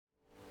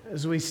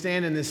As we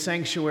stand in this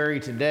sanctuary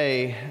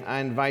today, I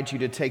invite you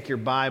to take your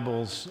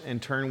Bibles and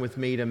turn with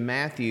me to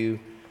Matthew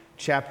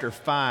chapter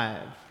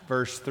 5,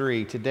 verse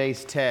 3.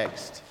 Today's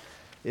text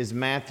is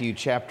Matthew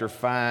chapter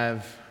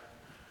 5,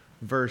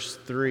 verse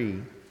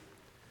 3.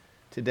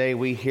 Today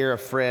we hear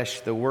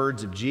afresh the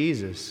words of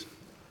Jesus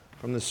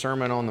from the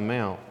Sermon on the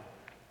Mount.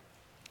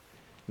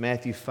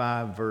 Matthew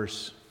 5,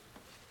 verse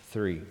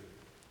 3.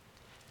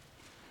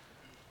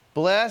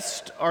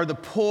 Blessed are the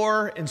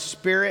poor in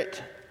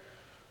spirit,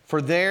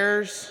 for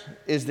theirs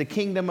is the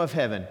kingdom of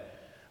heaven.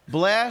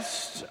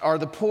 Blessed are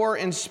the poor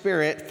in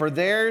spirit, for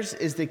theirs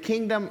is the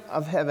kingdom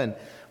of heaven.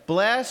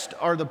 Blessed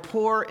are the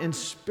poor in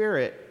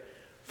spirit,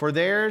 for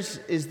theirs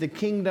is the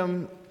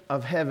kingdom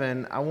of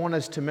heaven. I want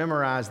us to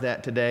memorize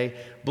that today.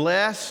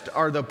 Blessed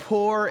are the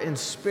poor in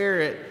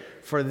spirit,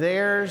 for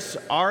theirs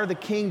are the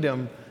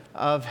kingdom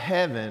of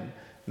heaven.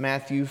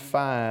 Matthew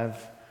 5,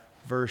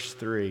 verse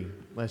 3.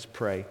 Let's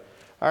pray.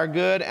 Our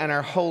good and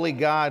our holy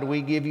God,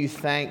 we give you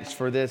thanks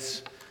for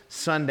this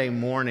Sunday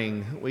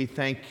morning. We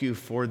thank you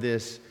for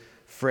this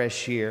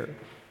fresh year.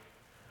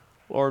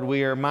 Lord,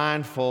 we are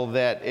mindful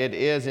that it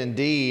is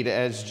indeed,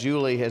 as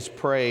Julie has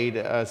prayed,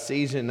 a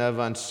season of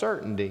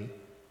uncertainty.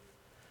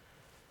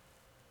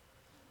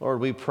 Lord,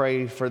 we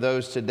pray for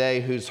those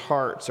today whose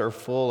hearts are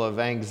full of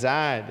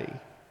anxiety,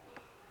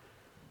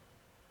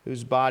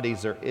 whose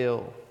bodies are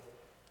ill.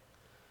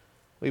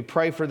 We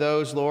pray for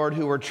those, Lord,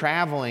 who are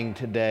traveling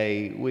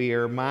today. We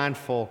are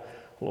mindful,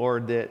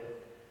 Lord, that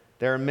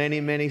there are many,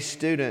 many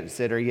students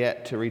that are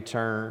yet to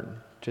return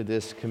to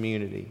this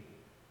community.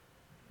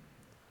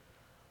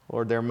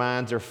 Lord, their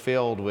minds are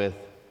filled with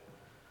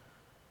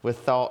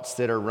thoughts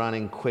that are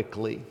running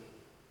quickly.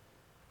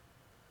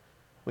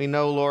 We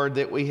know, Lord,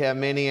 that we have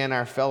many in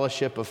our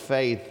fellowship of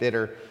faith that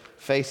are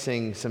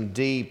facing some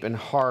deep and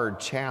hard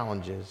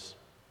challenges,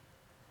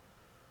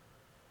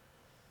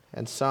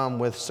 and some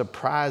with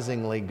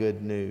surprisingly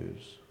good news,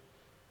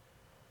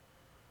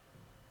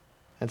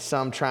 and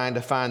some trying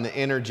to find the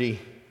energy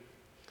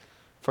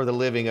for the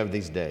living of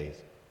these days.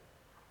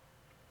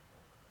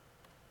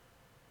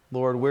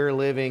 Lord, we're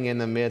living in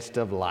the midst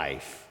of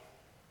life,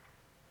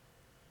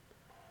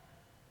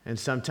 and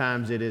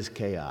sometimes it is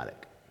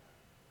chaotic.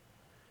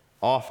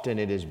 Often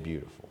it is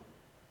beautiful.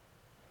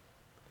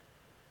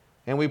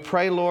 And we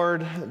pray,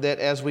 Lord, that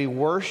as we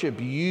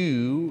worship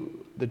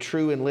you, the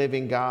true and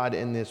living God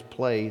in this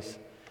place,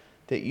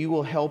 that you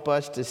will help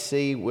us to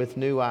see with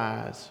new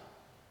eyes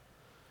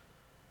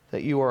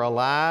that you are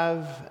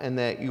alive and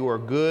that you are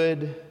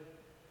good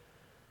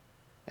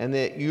and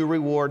that you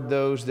reward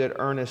those that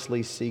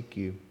earnestly seek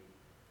you.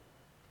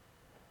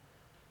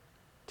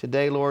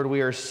 Today, Lord,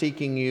 we are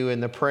seeking you in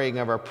the praying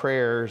of our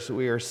prayers.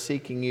 We are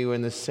seeking you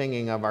in the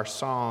singing of our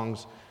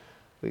songs.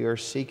 We are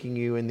seeking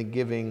you in the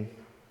giving.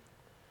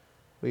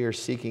 We are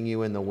seeking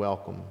you in the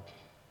welcome.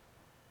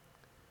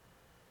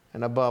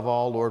 And above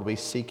all, Lord, we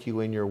seek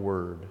you in your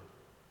word,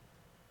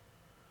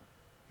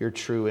 your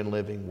true and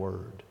living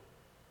word.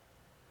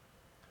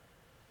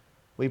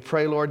 We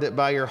pray, Lord, that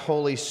by your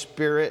Holy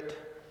Spirit,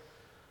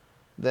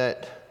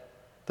 that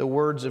the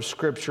words of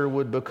Scripture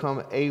would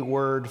become a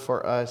word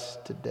for us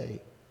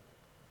today.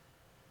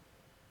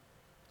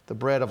 The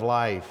bread of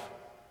life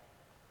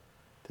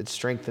that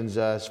strengthens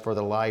us for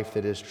the life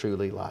that is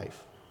truly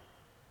life.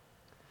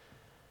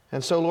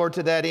 And so, Lord,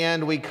 to that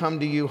end, we come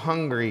to you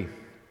hungry,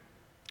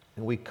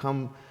 and we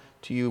come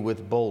to you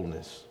with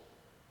boldness,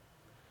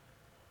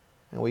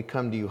 and we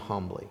come to you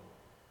humbly.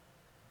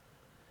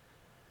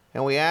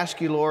 And we ask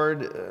you,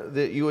 Lord,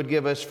 that you would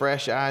give us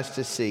fresh eyes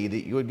to see,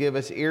 that you would give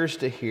us ears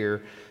to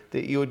hear,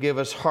 that you would give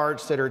us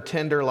hearts that are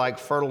tender like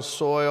fertile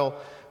soil,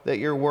 that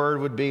your word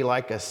would be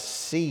like a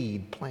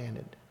seed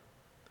planted.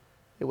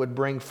 It would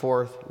bring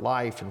forth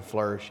life and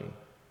flourishing.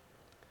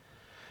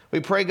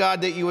 We pray,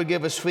 God, that you would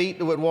give us feet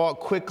that would walk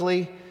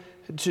quickly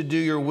to do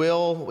your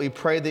will. We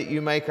pray that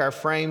you make our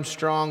frame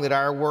strong, that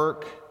our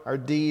work, our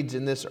deeds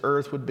in this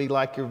earth would be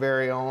like your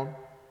very own.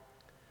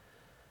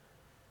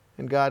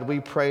 And God, we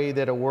pray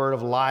that a word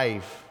of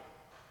life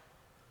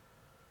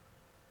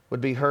would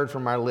be heard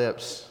from our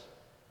lips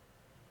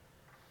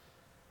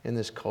in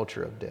this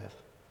culture of death.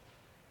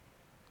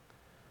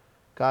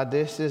 God,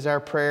 this is our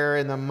prayer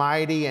in the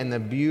mighty and the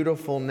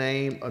beautiful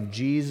name of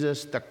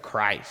Jesus the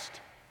Christ.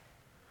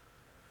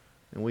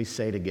 And we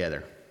say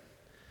together,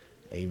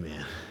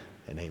 amen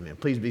and amen.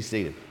 Please be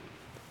seated.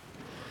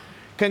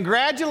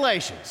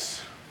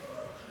 Congratulations.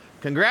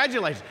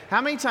 Congratulations. How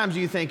many times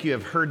do you think you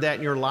have heard that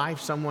in your life?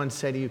 Someone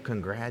say to you,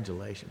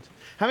 congratulations.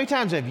 How many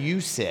times have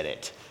you said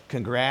it?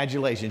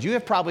 Congratulations. You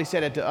have probably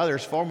said it to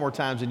others far more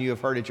times than you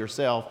have heard it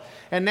yourself.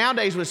 And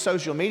nowadays with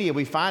social media,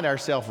 we find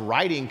ourselves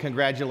writing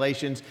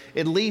congratulations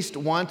at least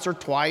once or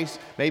twice,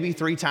 maybe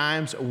 3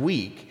 times a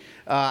week.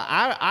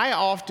 I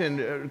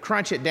often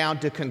crunch it down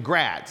to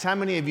congrats. How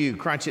many of you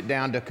crunch it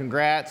down to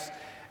congrats?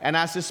 And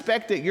I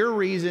suspect that your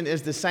reason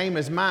is the same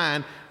as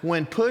mine.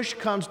 When push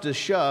comes to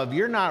shove,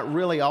 you're not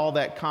really all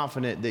that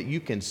confident that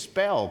you can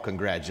spell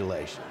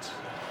congratulations.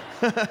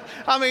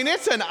 I mean,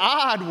 it's an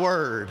odd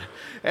word.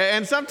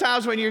 And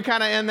sometimes when you're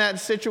kind of in that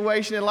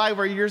situation in life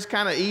where you're just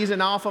kind of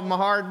easing off of a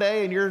hard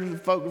day and you're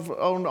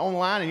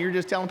online and you're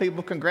just telling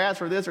people congrats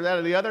for this or that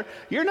or the other,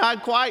 you're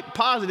not quite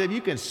positive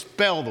you can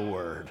spell the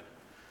word.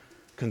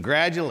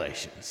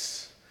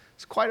 Congratulations.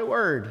 It's quite a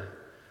word.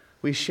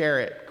 We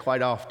share it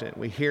quite often.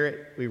 We hear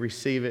it, we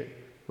receive it,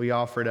 we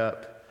offer it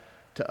up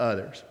to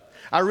others.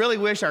 I really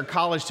wish our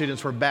college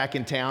students were back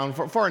in town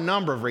for a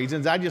number of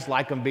reasons. I just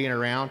like them being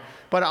around.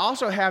 But I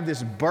also have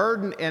this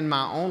burden in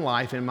my own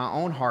life, in my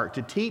own heart,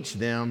 to teach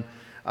them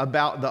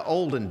about the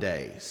olden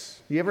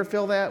days. You ever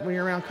feel that when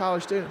you're around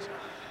college students?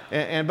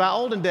 And by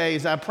olden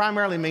days, I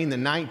primarily mean the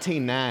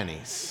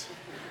 1990s.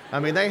 I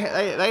mean,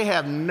 they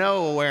have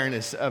no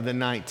awareness of the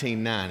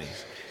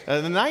 1990s.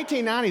 The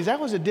 1990s, that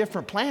was a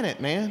different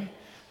planet, man.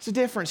 It's a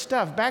different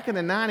stuff. Back in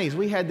the 90s,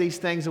 we had these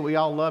things that we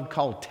all loved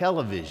called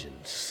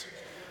televisions.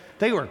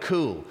 They were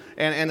cool.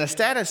 And the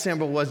status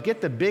symbol was get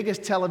the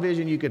biggest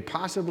television you could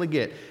possibly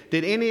get.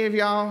 Did any of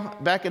y'all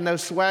back in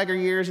those swagger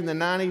years in the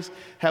 90s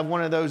have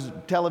one of those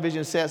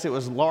television sets that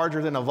was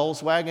larger than a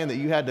Volkswagen that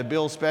you had to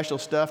build special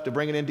stuff to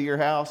bring it into your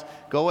house?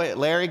 Go ahead,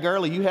 Larry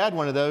Gurley, you had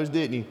one of those,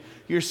 didn't you?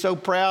 You're so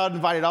proud,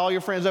 invited all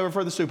your friends over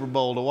for the Super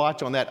Bowl to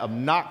watch on that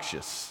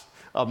obnoxious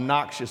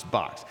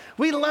box.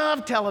 We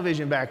loved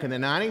television back in the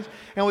 90s,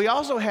 and we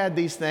also had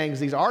these things,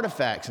 these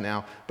artifacts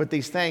now, but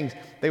these things,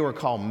 they were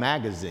called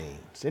magazines.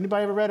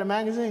 Anybody ever read a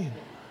magazine?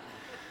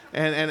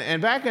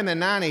 And back in the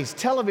 90s,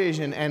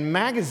 television and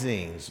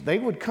magazines, they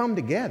would come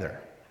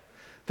together.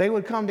 They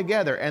would come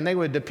together, and they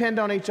would depend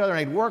on each other, and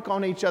they'd work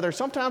on each other.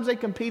 Sometimes they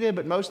competed,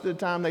 but most of the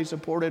time they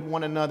supported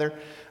one another.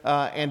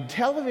 And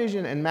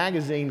television and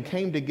magazine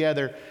came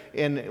together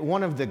in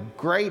one of the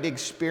great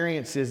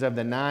experiences of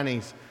the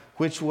 90s,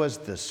 which was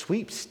the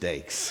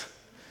sweepstakes.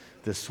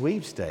 The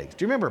sweepstakes.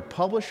 Do you remember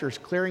Publishers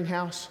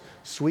Clearinghouse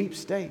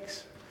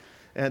sweepstakes?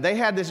 They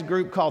had this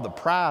group called the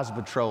Prize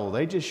Patrol.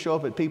 They just show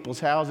up at people's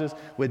houses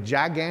with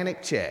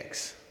gigantic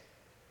checks.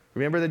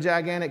 Remember the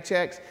gigantic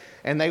checks?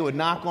 And they would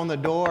knock on the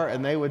door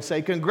and they would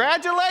say,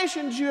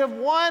 congratulations, you have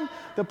won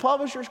the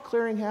Publishers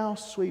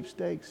Clearinghouse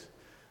sweepstakes.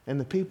 And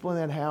the people in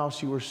that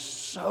house, you were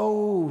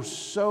so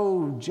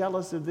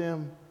jealous of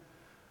them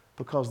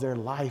because their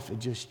life had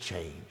just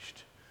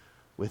changed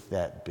with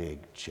that big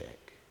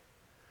check.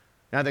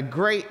 Now, the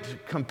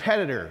great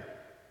competitor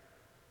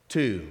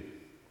to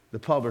the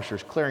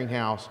Publishers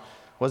Clearinghouse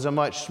was a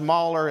much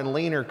smaller and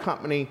leaner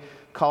company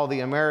called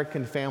the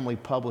American Family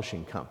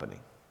Publishing Company.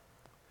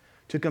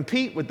 To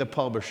compete with the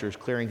Publishers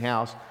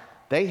Clearinghouse,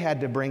 they had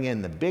to bring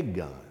in the big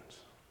guns.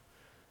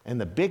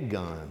 And the big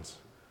guns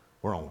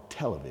were on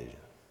television.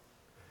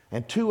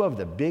 And two of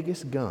the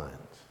biggest guns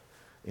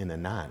in the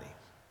 90s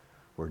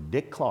were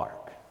Dick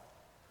Clark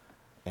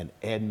and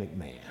Ed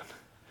McMahon.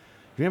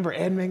 Remember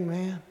Ed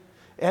McMahon?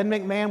 Ed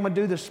McMahon would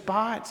do the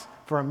spots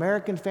for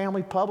American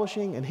Family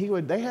Publishing, and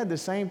they had the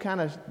same kind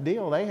of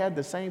deal. They had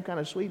the same kind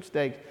of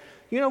sweepstakes.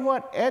 You know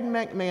what? Ed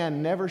McMahon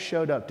never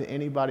showed up to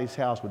anybody's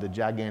house with a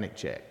gigantic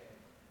check.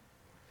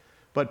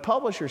 But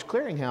Publishers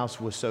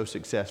Clearinghouse was so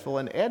successful,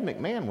 and Ed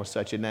McMahon was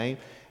such a name,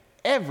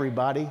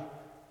 everybody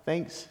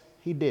thinks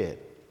he did.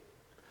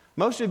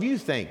 Most of you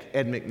think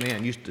Ed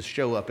McMahon used to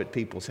show up at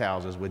people's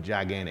houses with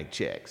gigantic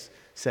checks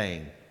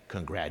saying,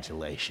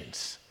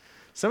 congratulations.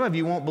 Some of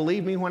you won't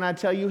believe me when I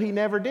tell you he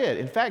never did.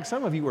 In fact,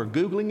 some of you are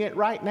Googling it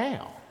right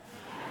now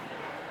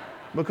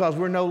because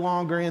we're no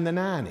longer in the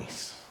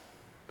 90s.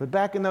 But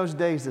back in those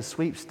days, the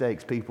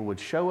sweepstakes people would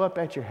show up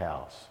at your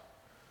house,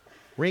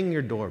 ring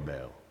your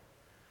doorbell,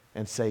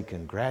 and say,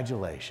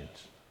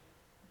 congratulations,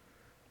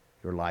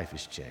 your life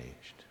has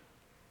changed.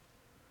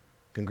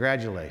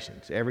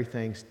 Congratulations,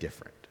 everything's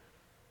different.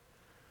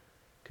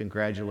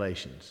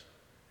 Congratulations,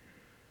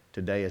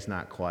 today is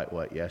not quite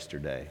what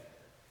yesterday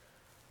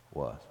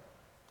was.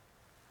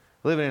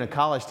 Living in a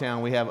college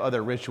town, we have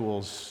other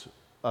rituals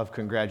of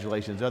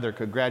congratulations, other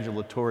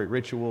congratulatory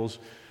rituals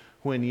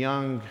when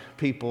young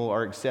people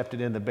are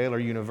accepted into Baylor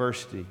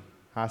University,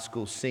 high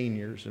school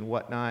seniors and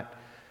whatnot.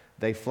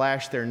 They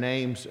flash their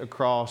names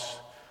across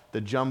the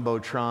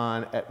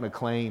Jumbotron at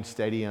McLean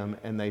Stadium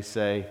and they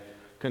say,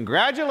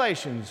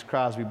 congratulations,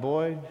 Crosby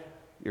Boyd,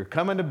 you're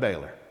coming to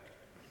Baylor.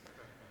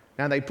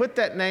 Now they put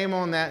that name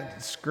on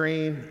that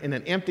screen in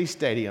an empty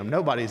stadium.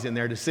 Nobody's in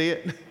there to see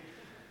it.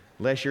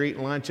 Unless you're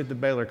eating lunch at the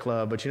Baylor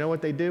Club. But you know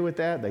what they do with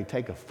that? They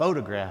take a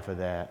photograph of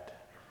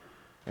that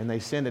and they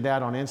send it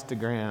out on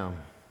Instagram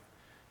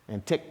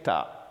and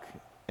TikTok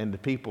and to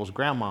people's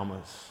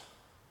grandmamas.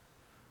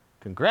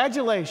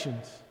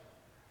 Congratulations.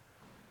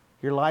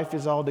 Your life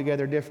is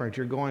altogether different.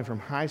 You're going from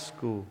high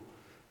school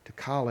to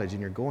college,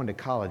 and you're going to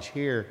college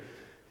here,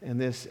 and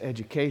this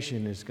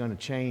education is going to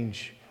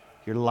change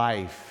your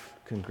life.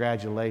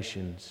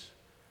 Congratulations.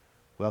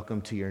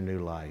 Welcome to your new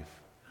life.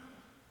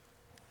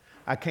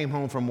 I came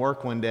home from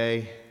work one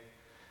day,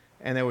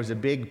 and there was a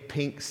big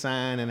pink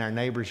sign in our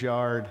neighbor's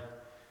yard,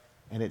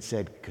 and it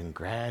said,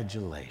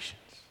 congratulations.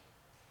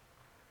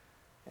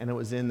 And it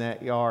was in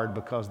that yard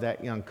because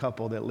that young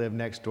couple that lived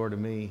next door to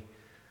me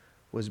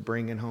was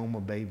bringing home a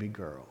baby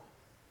girl.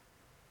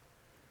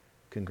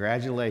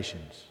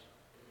 congratulations.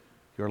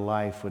 Your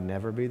life would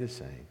never be the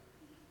same.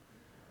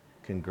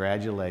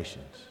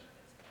 Congratulations.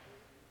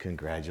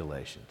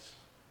 Congratulations.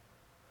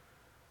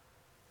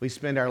 We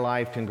spend our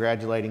life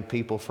congratulating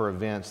people for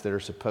events that are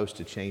supposed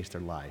to change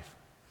their life.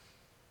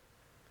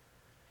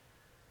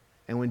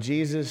 And when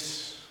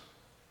Jesus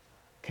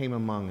came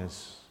among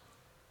us,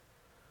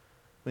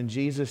 when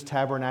Jesus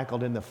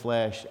tabernacled in the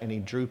flesh and he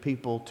drew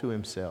people to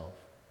himself,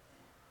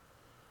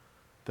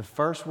 the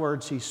first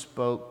words he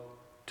spoke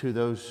to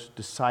those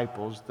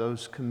disciples,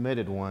 those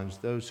committed ones,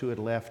 those who had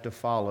left to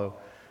follow,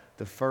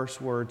 the first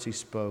words he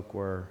spoke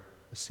were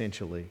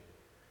essentially,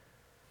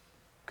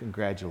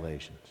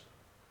 congratulations.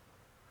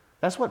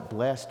 That's what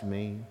blessed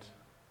means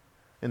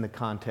in the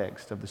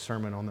context of the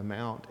Sermon on the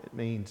Mount. It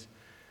means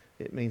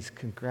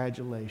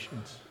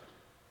congratulations.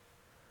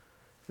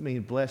 It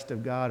means blessed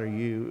of God are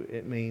you.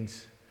 It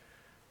means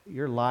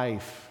your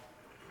life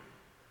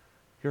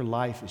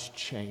is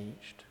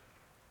changed.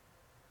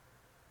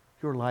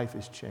 Your life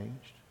is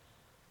changed.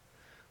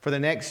 For the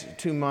next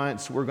 2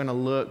 months, we're going to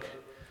look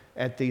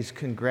at these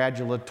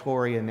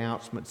congratulatory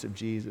announcements of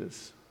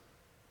Jesus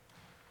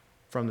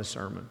from the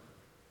sermon.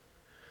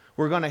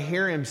 We're going to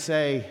hear him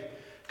say,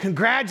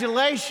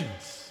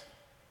 congratulations.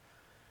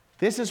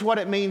 This is what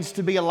it means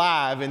to be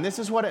alive, and this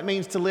is what it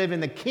means to live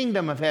in the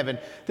kingdom of heaven.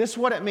 This is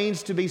what it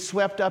means to be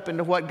swept up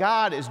into what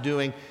God is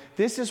doing.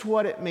 This is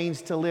what it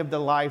means to live the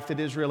life that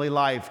is really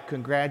life.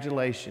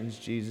 Congratulations,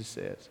 Jesus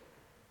says.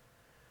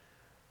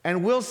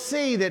 And we'll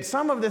see that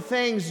some of the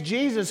things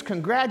Jesus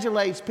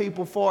congratulates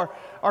people for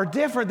are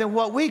different than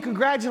what we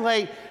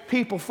congratulate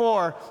people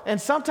for. And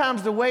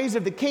sometimes the ways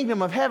of the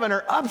kingdom of heaven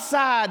are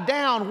upside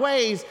down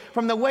ways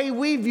from the way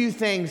we view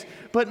things.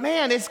 But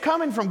man, it's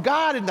coming from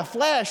God in the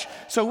flesh,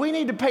 so we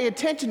need to pay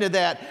attention to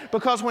that,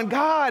 because when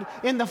God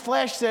in the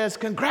flesh says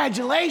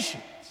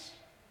congratulations,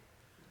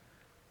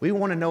 we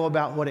want to know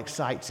about what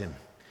excites him.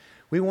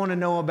 We want to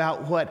know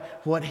about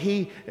what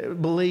he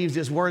believes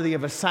is worthy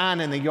of a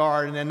sign in the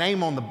yard and a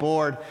name on the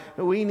board.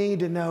 We need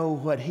to know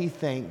what he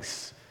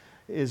thinks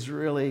is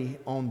really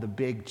on the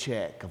big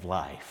check of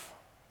life.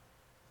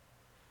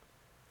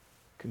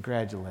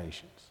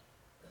 Congratulations.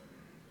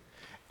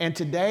 And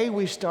today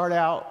we start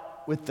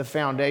out with the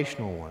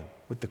foundational one,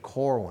 with the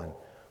core one,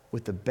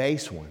 with the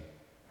base one,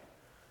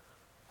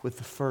 with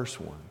the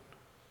first one.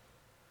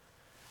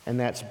 And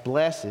that's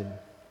blessed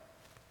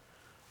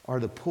are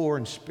the poor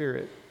in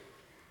spirit,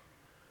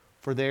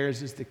 for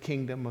theirs is the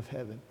kingdom of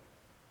heaven.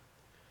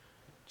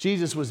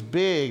 Jesus was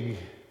big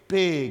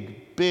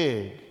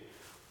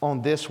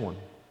on this one.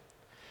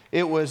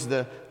 It was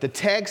the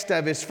text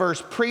of his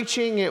first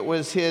preaching. It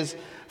was his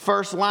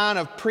first line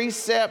of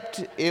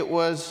precept. It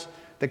was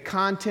the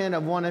content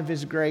of one of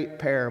his great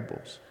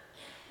parables.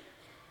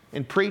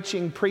 In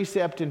preaching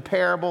precept and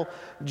parable,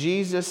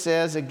 Jesus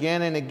says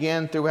again and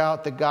again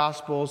throughout the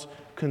Gospels,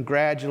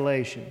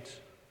 congratulations,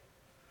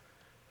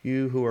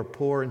 you who are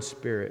poor in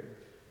spirit,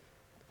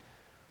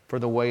 for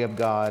the way of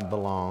God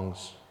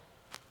belongs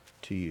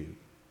to you.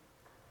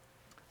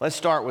 Let's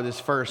start with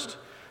his first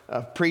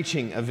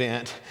preaching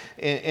event.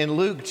 In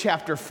Luke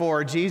chapter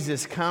 4,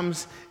 Jesus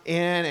comes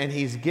in and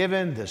he's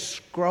given the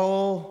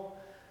scroll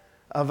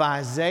of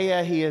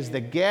Isaiah. He is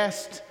the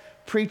guest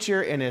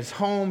preacher in his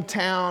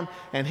hometown,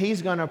 and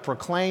he's going to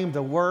proclaim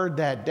the word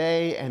that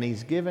day, and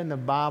he's given the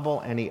Bible,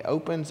 and he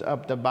opens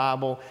up the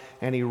Bible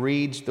and he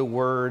reads the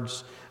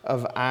words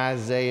of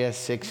Isaiah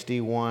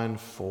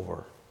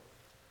 61:4.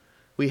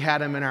 We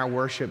had him in our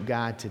worship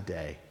guide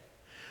today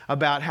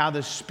about how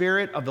the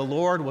Spirit of the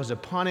Lord was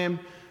upon him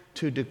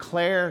to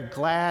declare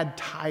glad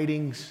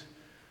tidings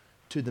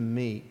to the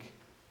meek,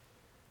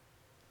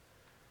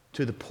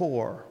 to the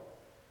poor.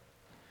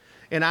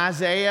 In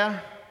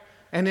Isaiah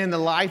and in the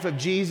life of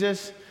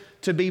Jesus,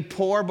 to be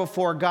poor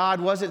before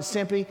God wasn't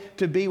simply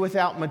to be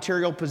without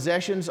material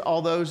possessions.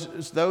 All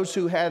those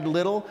who had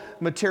little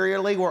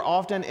materially were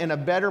often in a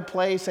better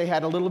place. They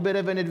had a little bit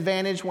of an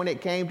advantage when it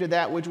came to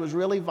that which was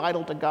really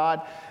vital to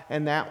God,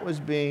 and that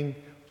was being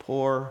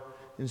poor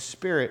in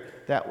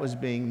spirit. That was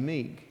being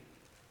meek.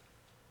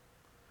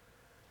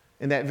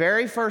 In that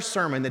very first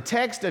sermon, the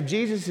text of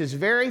Jesus'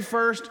 very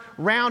first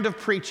round of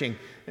preaching,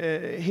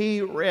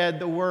 he read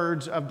the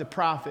words of the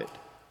prophet.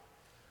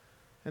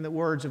 And the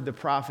words of the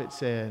prophet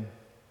said,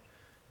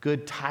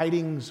 good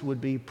tidings would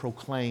be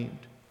proclaimed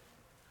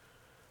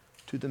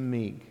to the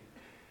meek,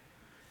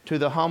 to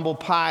the humble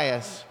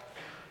pious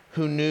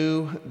who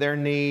knew their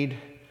need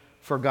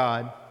for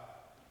God.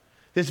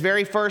 This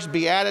very first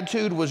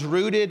beatitude was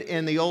rooted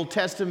in the Old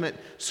Testament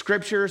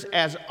scriptures,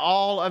 as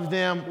all of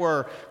them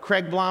were.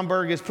 Craig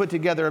Blomberg has put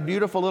together a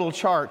beautiful little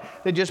chart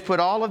that just put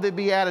all of the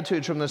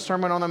beatitudes from the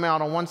Sermon on the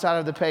Mount on one side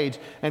of the page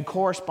and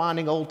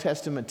corresponding Old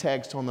Testament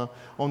text on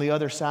the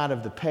other side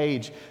of the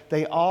page.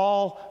 They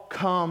all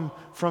come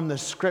from the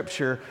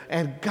Scripture.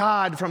 And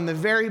God, from the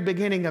very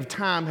beginning of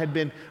time, had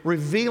been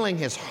revealing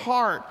His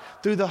heart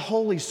through the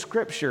Holy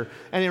Scripture.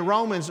 And in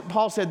Romans,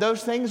 Paul said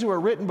those things that were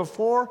written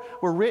before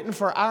were written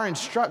for our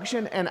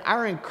instruction and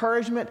our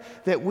encouragement,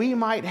 that we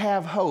might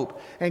have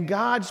hope. And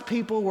God's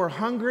people were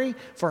hungry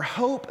for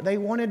hope. They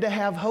wanted to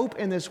have hope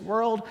in this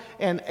world,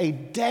 and a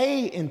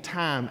day in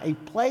time, a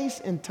place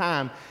in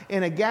time,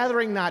 in a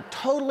gathering not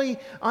totally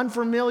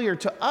unfamiliar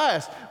to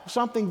us,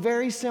 something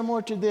very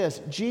similar to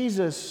this.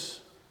 Jesus,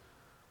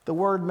 the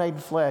Word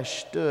made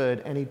flesh,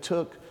 stood, and He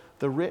took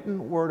the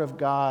written Word of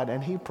God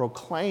and He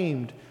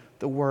proclaimed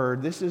the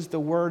Word. This is the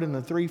Word in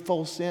the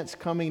threefold sense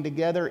coming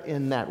together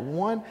in that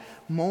one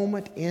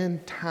moment in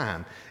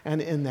time.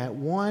 And in that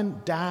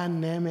one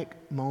dynamic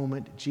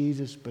moment,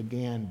 Jesus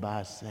began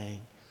by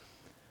saying,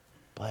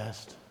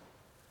 "Blessed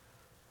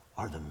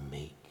are the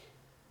meek."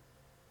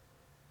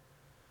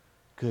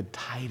 Good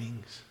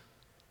tidings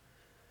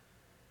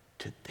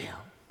to them.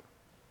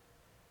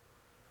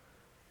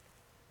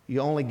 You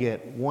only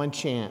get one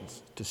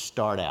chance to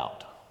start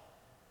out.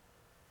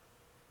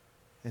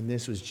 And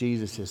this was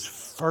Jesus'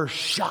 first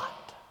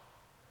shot.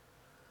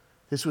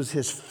 This was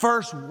His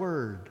first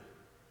word.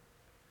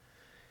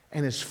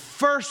 And His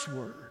first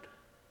word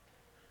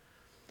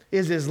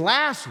is His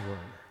last word.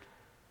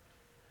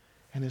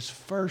 And His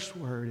first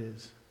word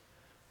is,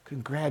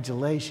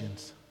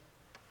 congratulations,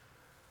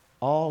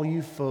 all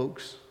you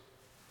folks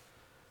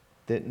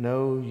that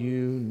know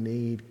you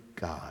need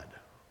God.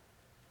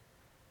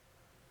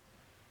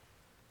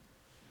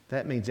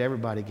 That means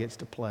everybody gets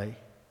to play.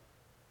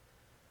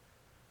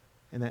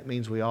 And that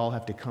means we all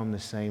have to come the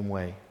same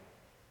way,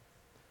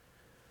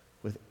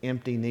 with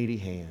empty, needy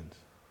hands,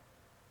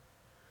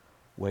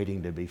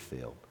 waiting to be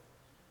filled.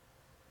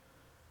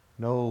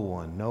 No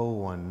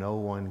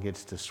one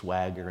gets to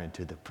swagger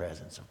into the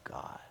presence of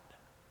God.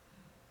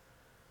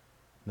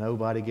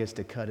 Nobody gets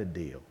to cut a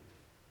deal.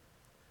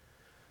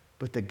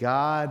 But the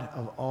God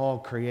of all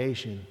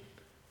creation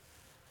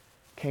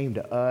came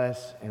to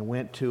us and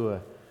went to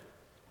a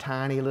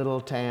tiny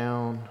little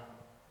town,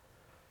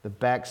 the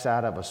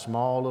backside of a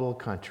small little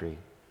country,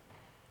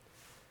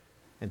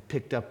 and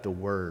picked up the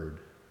Word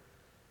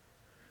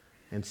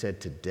and said,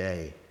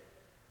 today,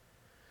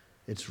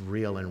 it's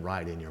real and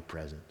right in your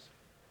presence.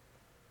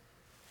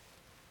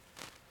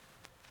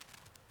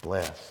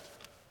 Blessed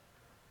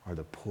are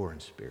the poor in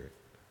spirit,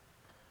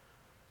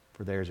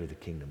 for theirs are the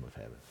kingdom of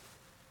heaven.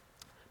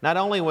 Not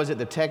only was it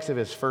the text of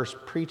His first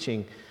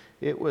preaching,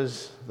 it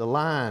was the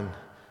line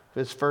of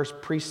His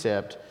first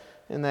precept.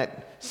 In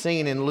that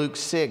scene in Luke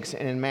 6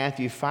 and in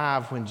Matthew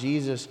 5, when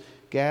Jesus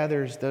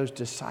gathers those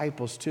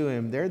disciples to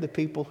Him, they're the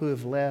people who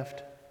have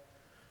left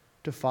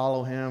to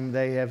follow Him.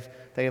 They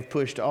have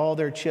pushed all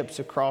their chips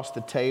across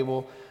the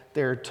table.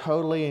 They're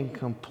totally and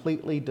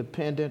completely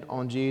dependent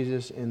on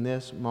Jesus in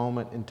this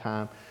moment in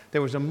time.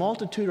 There was a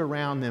multitude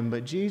around them,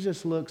 but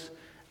Jesus looks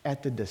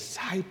at the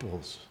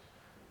disciples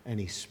and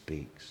He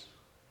speaks.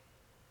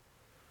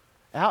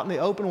 Out in the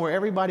open where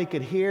everybody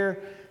could hear,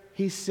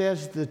 He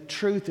says the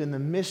truth and the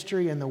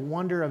mystery and the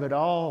wonder of it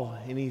all.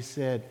 And He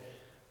said,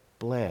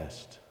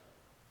 blessed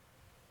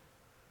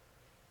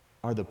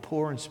are the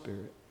poor in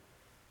spirit,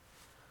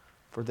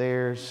 for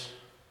theirs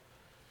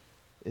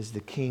is the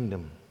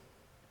kingdom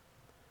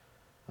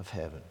of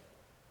heaven.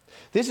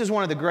 This is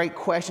one of the great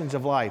questions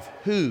of life.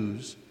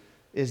 Whose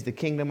is the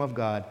kingdom of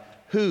God?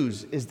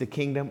 Whose is the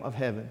kingdom of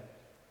heaven?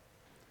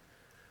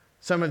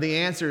 Some of the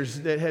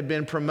answers that have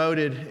been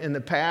promoted in the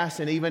past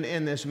and even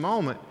in this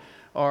moment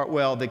are,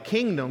 well, the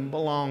kingdom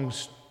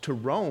belongs to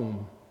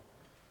Rome.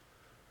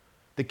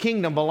 The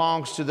kingdom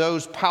belongs to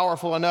those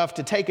powerful enough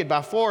to take it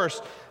by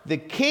force. The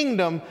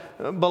kingdom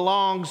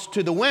belongs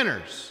to the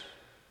winners.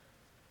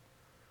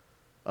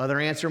 Other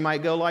answer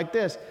might go like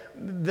this.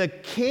 The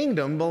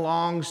kingdom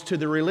belongs to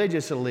the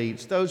religious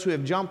elites, those who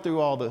have jumped through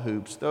all the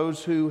hoops,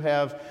 those who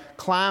have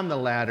climbed the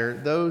ladder,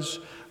 those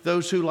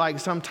who, like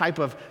some type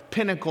of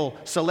pinnacle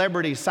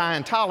celebrity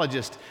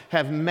Scientologist,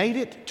 have made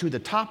it to the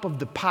top of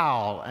the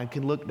pile and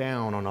can look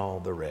down on all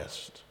the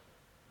rest.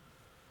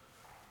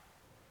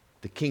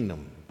 The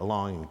kingdom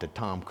belonging to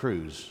Tom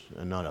Cruise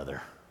and none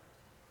other.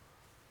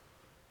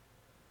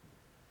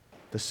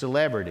 The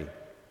celebrity,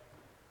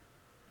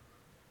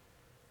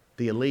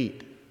 the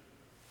elite,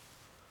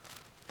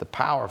 the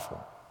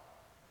powerful,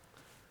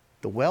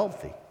 the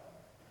wealthy,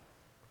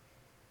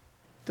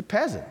 the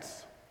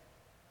peasants.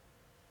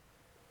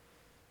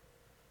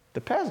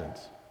 The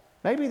peasants.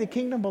 Maybe the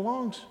kingdom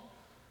belongs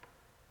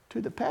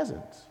to the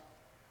peasants.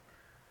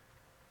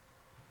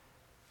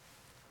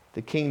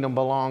 The kingdom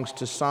belongs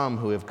to some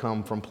who have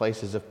come from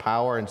places of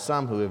power, and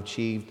some who have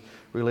achieved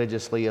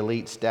religiously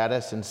elite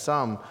status, and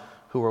some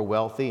who are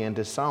wealthy, and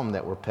to some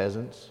that were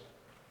peasants.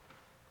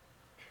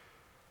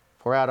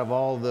 For out of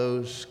all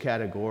those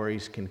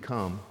categories can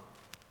come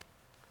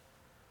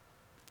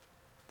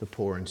the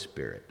poor in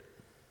spirit.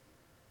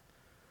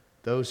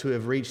 Those who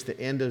have reached the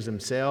end of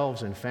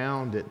themselves and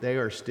found that they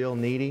are still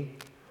needy,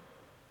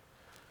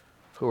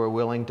 who are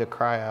willing to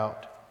cry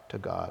out to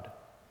God.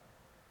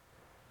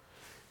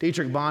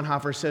 Dietrich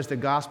Bonhoeffer says the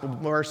gospel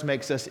verse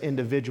makes us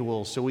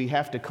individuals, so we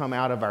have to come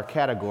out of our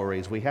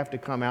categories. We have to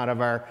come out of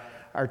our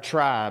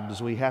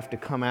tribes. We have to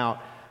come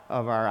out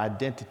of our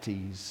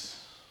identities.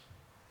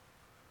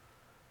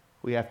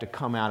 We have to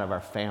come out of our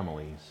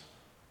families.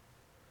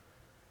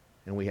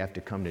 And we have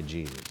to come to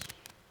Jesus.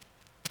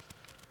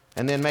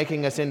 And then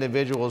making us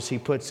individuals, he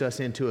puts us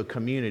into a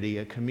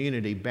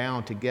community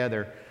bound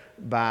together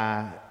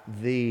by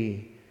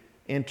the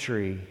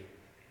entry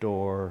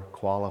door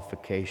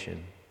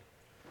qualification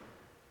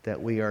that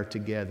we are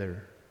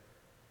together,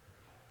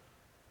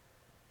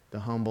 the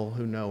humble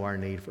who know our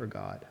need for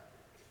God.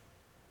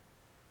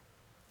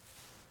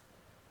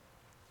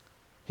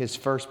 His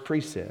first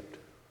precept.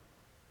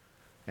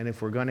 And if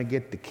we're going to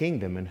get the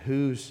kingdom and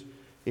whose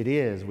it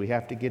is, we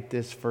have to get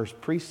this first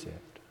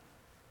precept.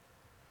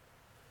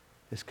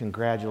 This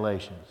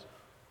congratulations.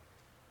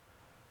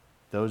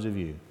 Those of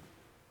you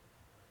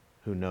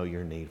who know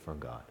your need for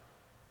God.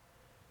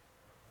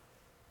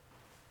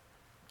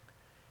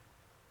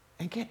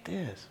 And get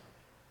this.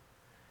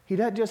 He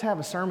doesn't just have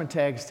a sermon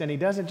text and he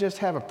doesn't just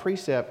have a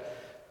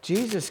precept.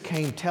 Jesus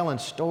came telling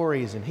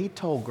stories and he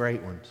told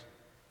great ones.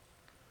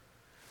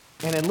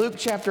 And in Luke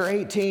chapter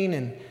 18,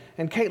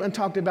 and Caitlin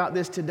talked about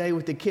this today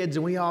with the kids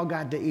and we all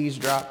got to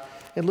eavesdrop.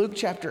 In Luke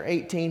chapter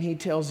 18, he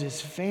tells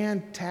this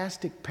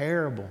fantastic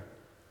parable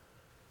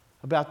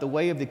about the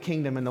way of the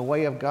kingdom and the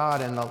way of God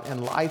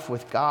and life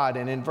with God.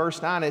 And in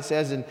verse 9 it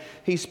says, and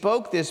he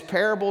spoke this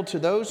parable to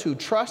those who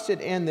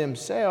trusted in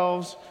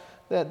themselves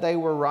that they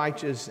were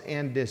righteous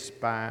and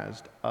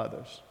despised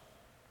others.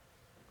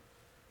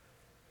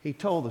 He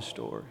told the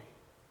story.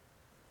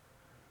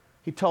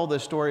 He told the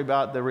story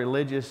about the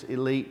religious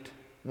elite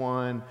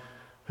one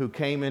who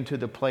came into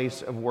the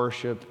place of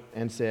worship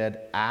and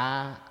said,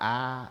 I.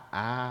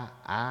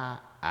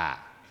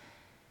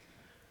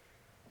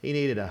 He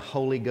needed a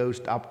Holy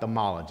Ghost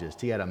ophthalmologist.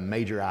 He had a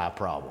major eye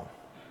problem.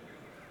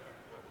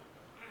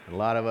 A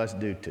lot of us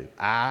do too.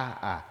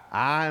 I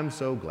am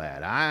so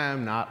glad. I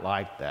am not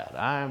like that.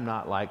 I am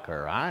not like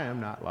her. I am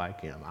not like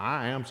him.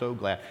 I am so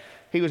glad.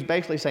 He was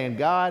basically saying,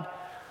 God,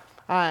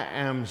 I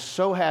am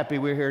so happy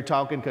we're here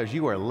talking because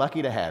you are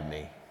lucky to have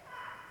me.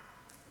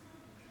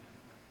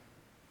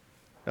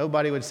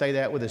 Nobody would say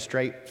that with a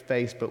straight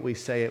face, but we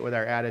say it with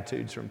our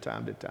attitudes from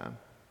time to time.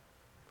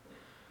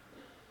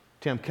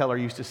 Tim Keller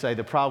used to say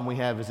the problem we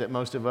have is that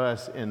most of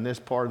us in this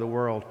part of the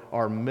world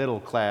are middle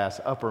class,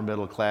 upper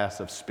middle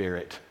class of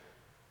spirit.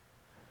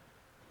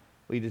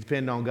 We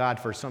depend on God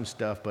for some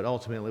stuff, but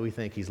ultimately we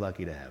think he's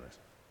lucky to have us.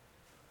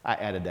 I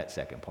added that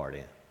second part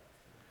in.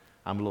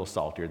 I'm a little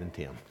saltier than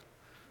Tim,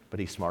 but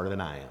he's smarter than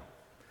I am.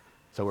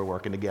 So we're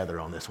working together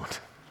on this one.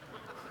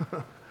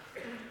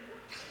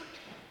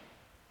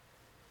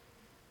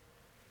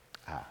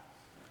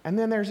 And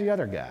then there's the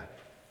other guy.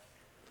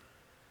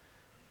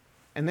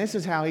 And this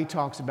is how he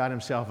talks about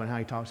himself and how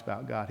he talks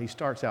about God. He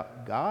starts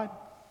out, God,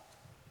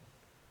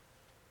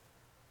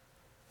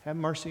 have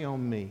mercy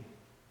on me,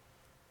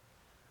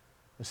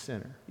 a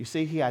sinner. You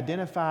see, he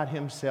identified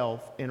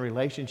himself in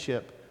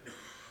relationship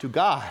to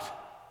God.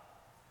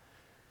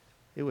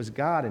 It was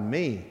God and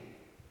me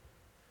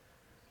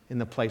in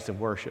the place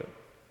of worship,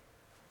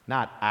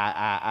 not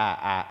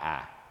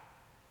I.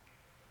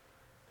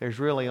 There's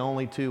really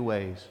only two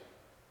ways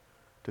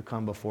to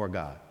come before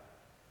God.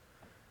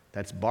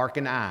 That's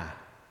barking I,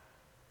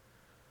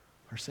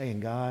 or saying,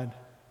 God,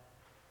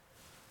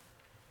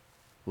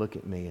 look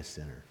at me, a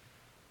sinner.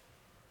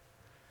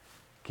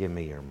 Give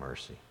me your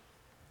mercy.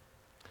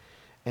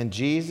 And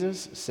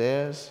Jesus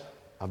says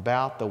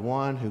about the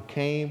one who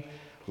came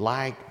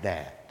like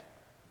that,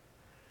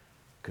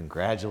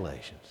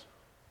 congratulations.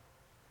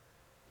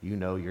 You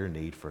know your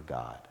need for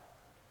God.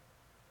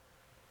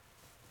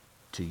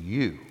 To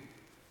you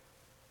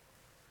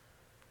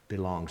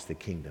belongs the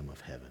kingdom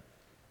of heaven.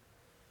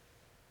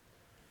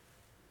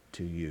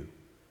 To you.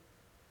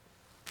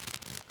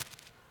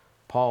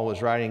 Paul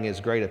was writing his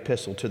great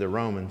epistle to the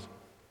Romans,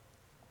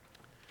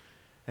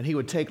 and he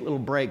would take little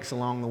breaks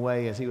along the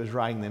way as he was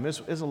writing them. It's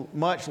a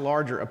much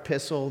larger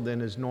epistle than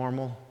is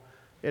normal.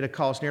 It had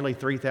cost nearly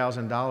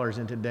 $3,000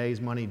 in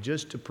today's money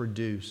just to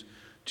produce,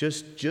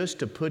 just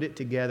to put it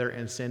together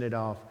and send it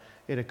off.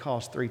 It had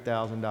cost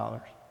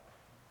 $3,000.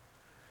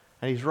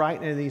 And he's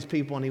writing to these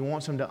people, and he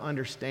wants them to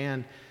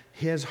understand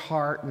his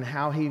heart and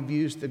how he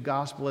views the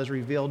gospel as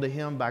revealed to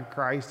him by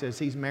Christ as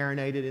he's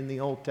marinated in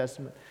the Old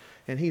Testament.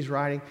 And he's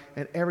writing,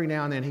 and every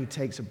now and then he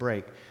takes a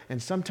break.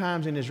 And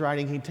sometimes in his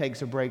writing he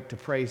takes a break to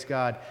praise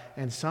God,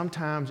 and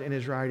sometimes in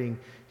his writing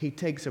he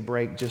takes a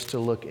break just to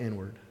look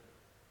inward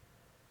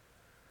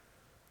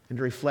and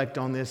to reflect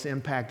on this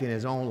impact in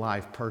his own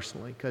life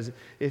personally. Because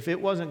if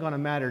it wasn't going to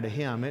matter to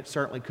him, it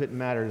certainly couldn't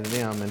matter to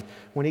them. And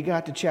when he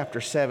got to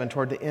chapter 7,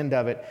 toward the end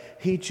of it,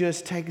 he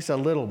just takes a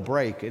little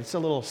break. It's a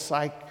little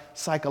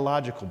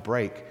psychological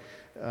break.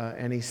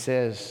 And he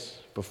says,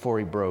 before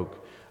he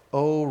broke,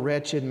 "O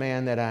wretched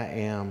man that I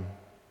am,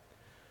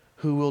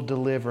 who will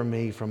deliver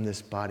me from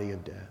this body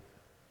of death?"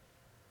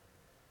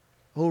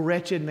 O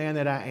wretched man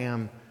that I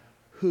am,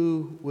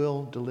 who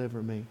will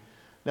deliver me?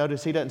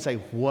 Notice he doesn't say,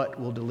 what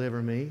will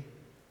deliver me?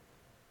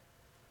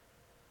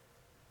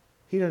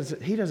 He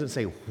doesn't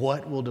say,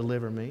 what will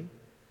deliver me?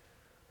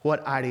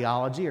 What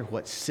ideology or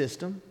what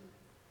system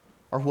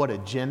or what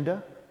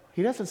agenda?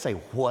 He doesn't say,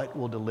 what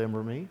will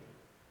deliver me?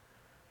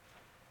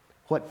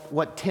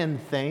 What 10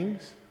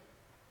 things?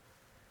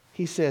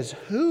 He says,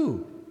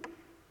 who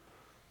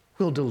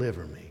will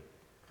deliver me?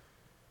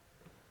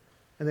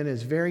 And then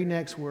his very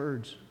next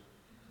words,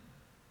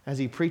 as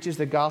he preaches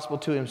the gospel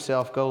to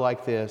himself, go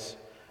like this: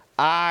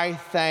 I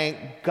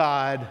thank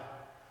God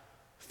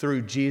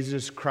through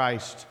Jesus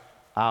Christ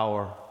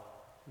our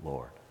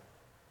Lord.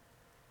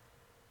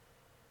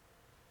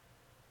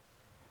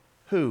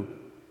 Who?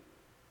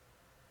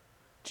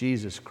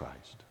 Jesus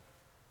Christ.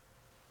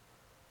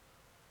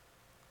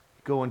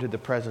 Go into the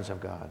presence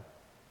of God.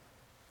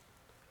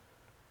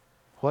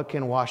 What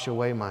can wash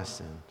away my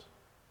sins?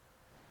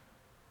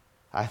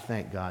 I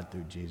thank God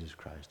through Jesus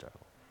Christ our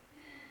Lord.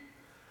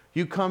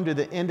 You come to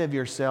the end of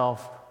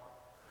yourself.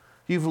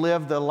 You've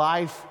lived the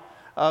life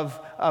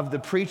of the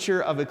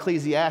preacher of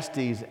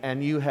Ecclesiastes,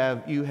 and you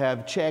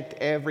have checked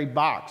every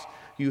box.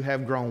 You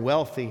have grown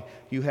wealthy.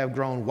 You have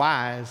grown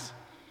wise.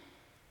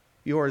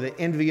 You are the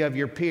envy of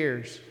your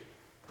peers.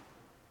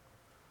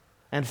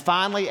 And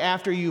finally,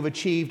 after you've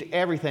achieved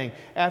everything,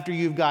 after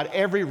you've got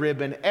every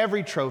ribbon,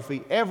 every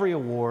trophy, every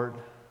award,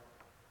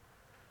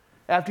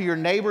 after your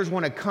neighbors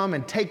want to come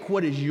and take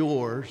what is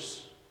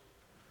yours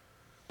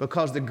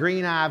because the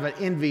green eye of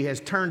envy has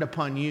turned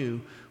upon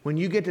you, when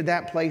you get to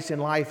that place in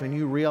life and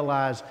you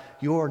realize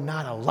you're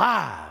not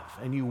alive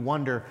and you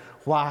wonder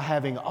why,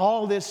 having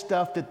all this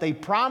stuff that they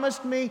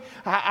promised me,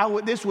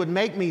 this would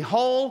make me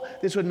whole,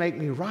 this would make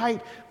me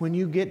right. When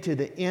you get to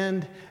the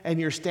end and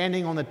you're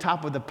standing on the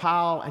top of the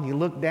pile and you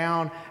look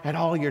down at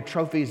all your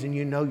trophies and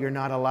you know you're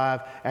not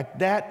alive, at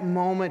that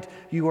moment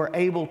you are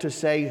able to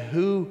say,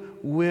 who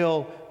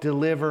will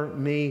deliver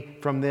me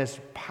from this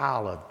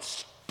pile of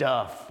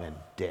stuff and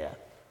death?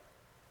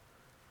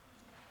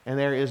 And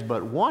there is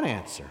but one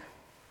answer,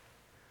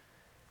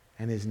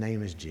 and his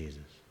name is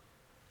Jesus.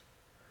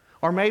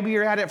 Or maybe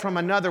you're at it from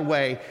another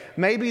way.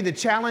 Maybe the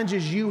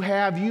challenges you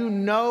have, you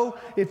know,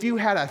 if you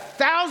had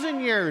 1,000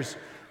 years,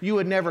 you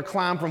would never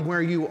climb from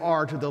where you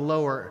are to the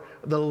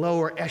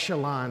lower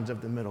echelons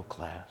of the middle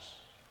class.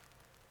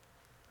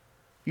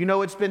 You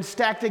know it's been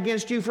stacked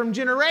against you from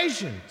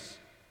generations.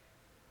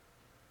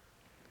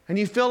 And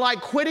you feel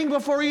like quitting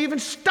before you even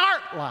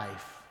start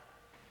life.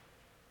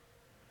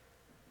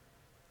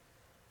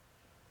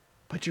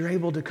 But you're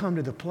able to come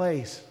to the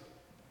place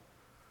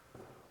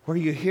where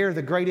you hear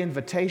the great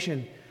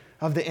invitation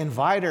of the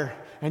inviter,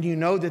 and you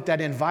know that that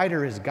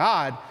inviter is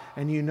God,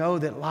 and you know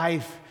that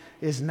life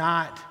is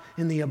not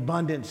in the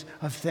abundance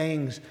of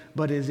things,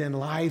 but is in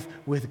life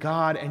with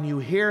God, and you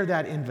hear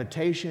that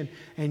invitation,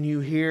 and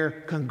you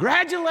hear,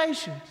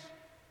 congratulations.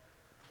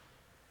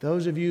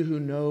 Those of you who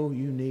know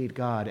you need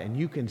God, and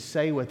you can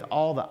say with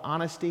all the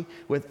honesty,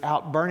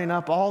 without burning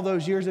up all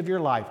those years of your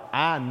life,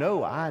 I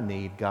know I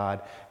need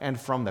God. And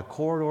from the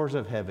corridors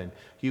of heaven,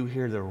 you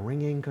hear the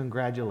ringing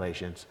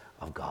congratulations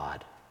of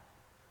God.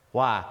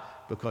 Why?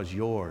 Because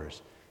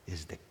yours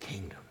is the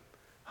kingdom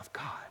of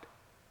God.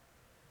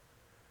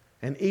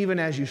 And even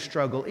as you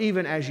struggle,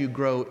 even as you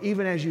grow,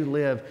 even as you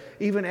live,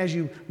 even as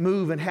you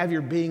move and have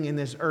your being in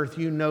this earth,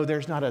 you know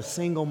there's not a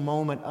single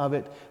moment of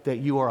it that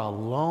you are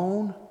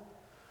alone,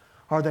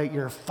 or that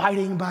you're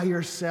fighting by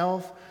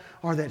yourself,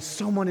 or that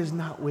someone is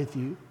not with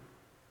you.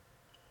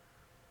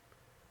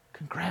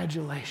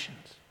 Congratulations.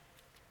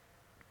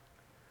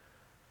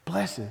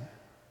 Blessed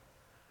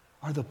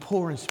are the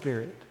poor in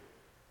spirit,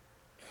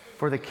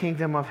 for the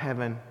kingdom of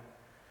heaven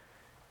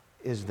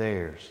is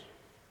theirs.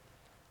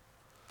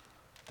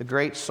 The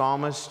great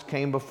psalmist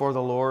came before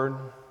the Lord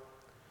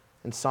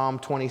in Psalm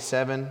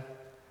 27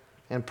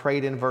 and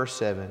prayed in verse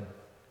 7.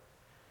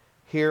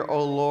 Hear,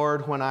 O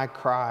Lord, when I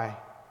cry.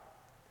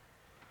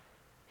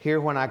 Hear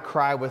when I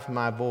cry with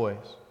my voice.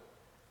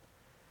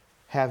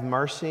 Have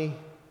mercy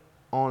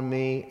on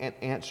me and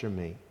answer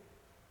me.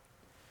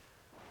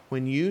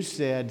 When you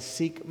said,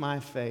 seek my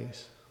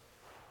face,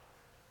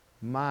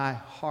 my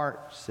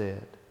heart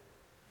said,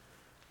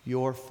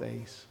 your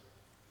face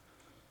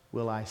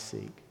will I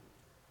seek.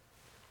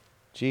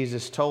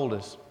 Jesus told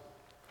us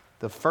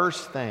the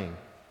first thing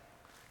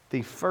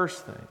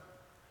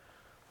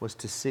was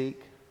to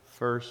seek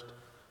first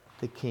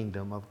the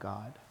kingdom of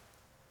God.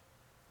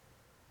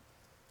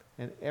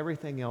 And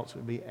everything else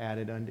would be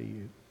added unto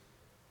you.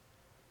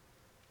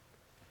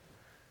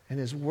 And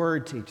his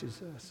word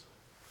teaches us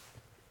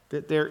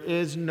that there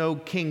is no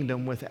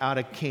kingdom without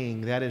a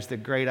king. That is the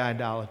great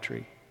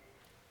idolatry.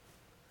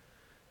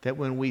 That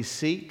when we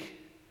seek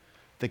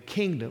the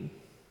kingdom,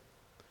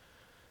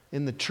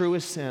 in the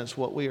truest sense,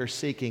 what we are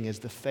seeking is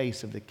the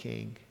face of the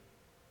king.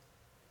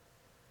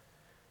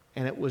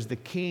 And it was the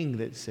king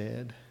that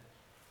said,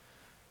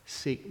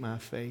 seek my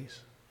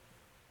face.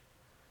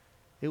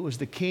 It was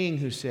the king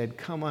who said,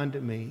 come unto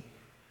me,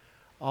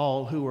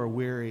 all who are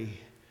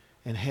weary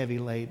and heavy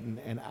laden,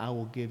 and I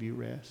will give you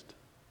rest.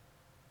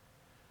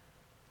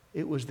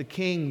 It was the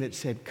king that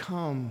said,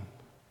 come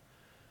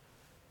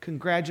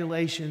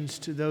Congratulations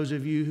to those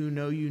of you who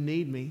know you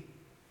need me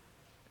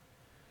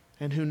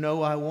and who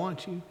know I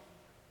want you.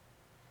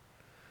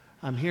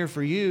 I'm here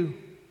for you.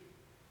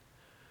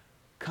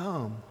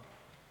 Come.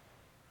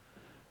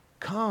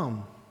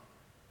 Come.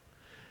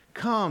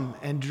 Come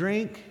and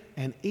drink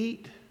and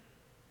eat.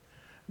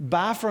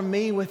 Buy from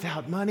me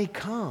without money.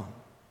 Come.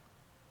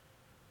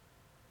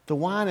 The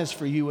wine is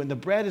for you, and the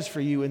bread is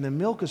for you, and the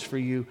milk is for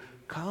you.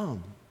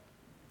 Come.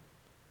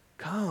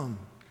 Come.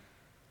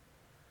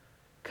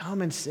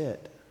 Come and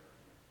sit.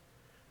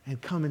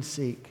 And come and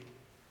seek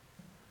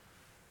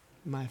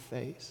my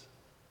face.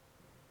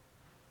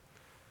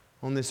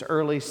 On this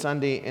early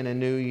Sunday in a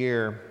new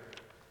year,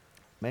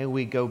 may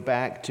we go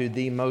back to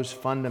the most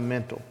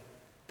fundamental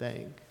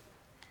thing.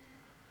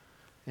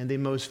 And the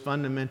most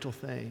fundamental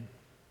thing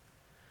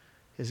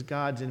is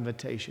God's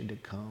invitation to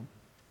come.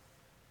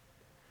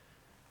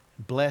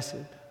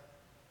 Blessed,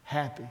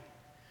 happy,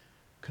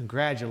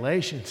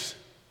 congratulations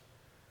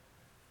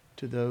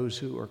to those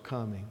who are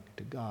coming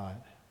to God,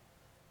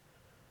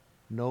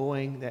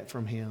 knowing that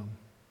from Him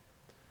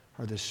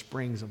are the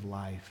springs of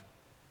life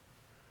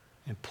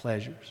and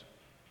pleasures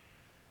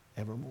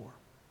evermore.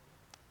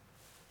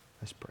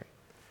 Let's pray.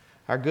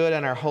 Our good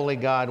and our holy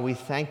God, we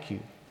thank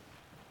you.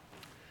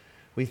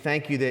 We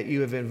thank you that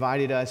you have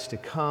invited us to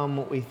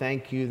come. We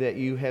thank you that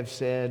you have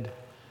said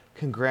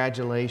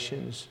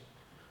congratulations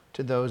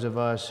to those of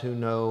us who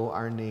know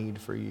our need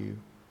for you.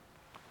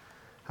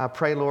 I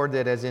pray, Lord,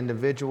 that as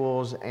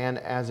individuals and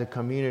as a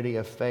community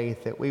of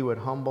faith, that we would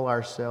humble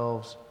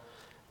ourselves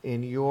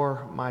in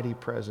your mighty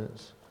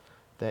presence,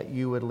 that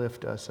you would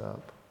lift us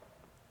up.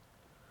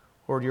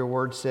 Lord, your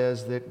word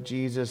says that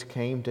Jesus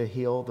came to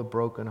heal the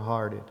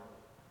brokenhearted.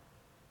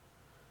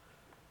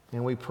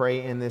 And we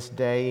pray in this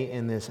day,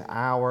 in this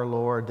hour,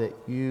 Lord, that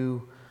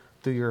you,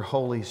 through your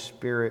Holy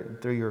Spirit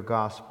and through your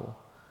gospel,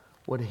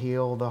 would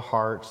heal the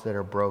hearts that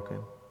are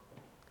broken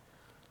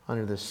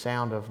under the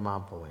sound of my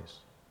voice.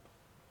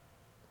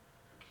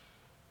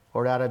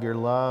 Lord, out of your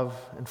love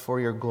and for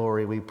your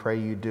glory, we pray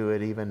you do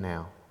it even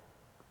now.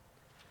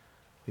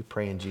 We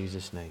pray in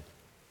Jesus' name.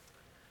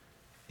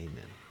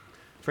 Amen.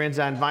 Friends,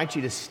 I invite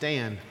you to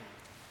stand.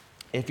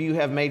 If you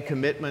have made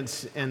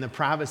commitments in the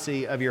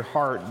privacy of your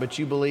heart, but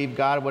you believe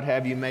God would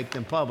have you make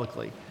them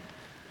publicly,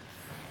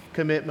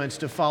 commitments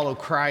to follow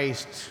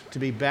Christ, to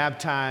be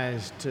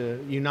baptized,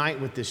 to unite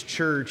with this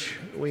church,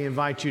 we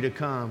invite you to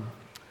come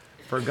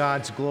for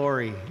God's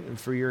glory and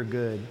for your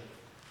good.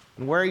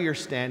 And where you're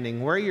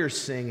standing, where you're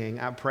singing,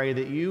 I pray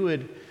that you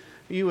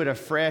would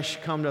afresh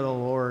come to the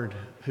Lord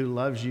who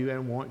loves you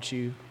and wants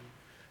you.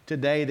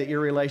 Today, that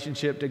your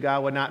relationship to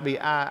God would not be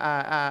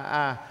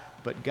I,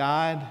 but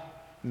God,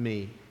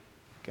 me.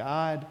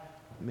 God,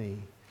 me.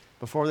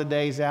 Before the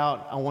day's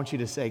out, I want you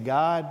to say,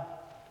 God,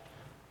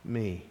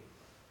 me.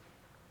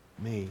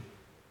 Me.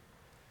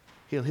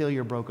 He'll heal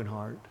your broken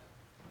heart,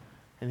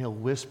 and He'll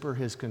whisper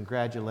His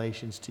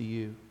congratulations to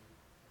you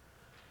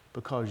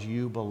because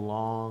you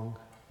belong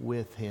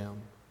with Him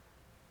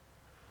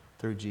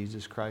through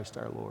Jesus Christ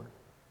our Lord.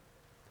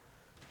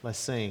 Let's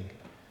sing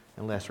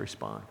and let's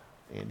respond.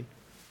 Andy?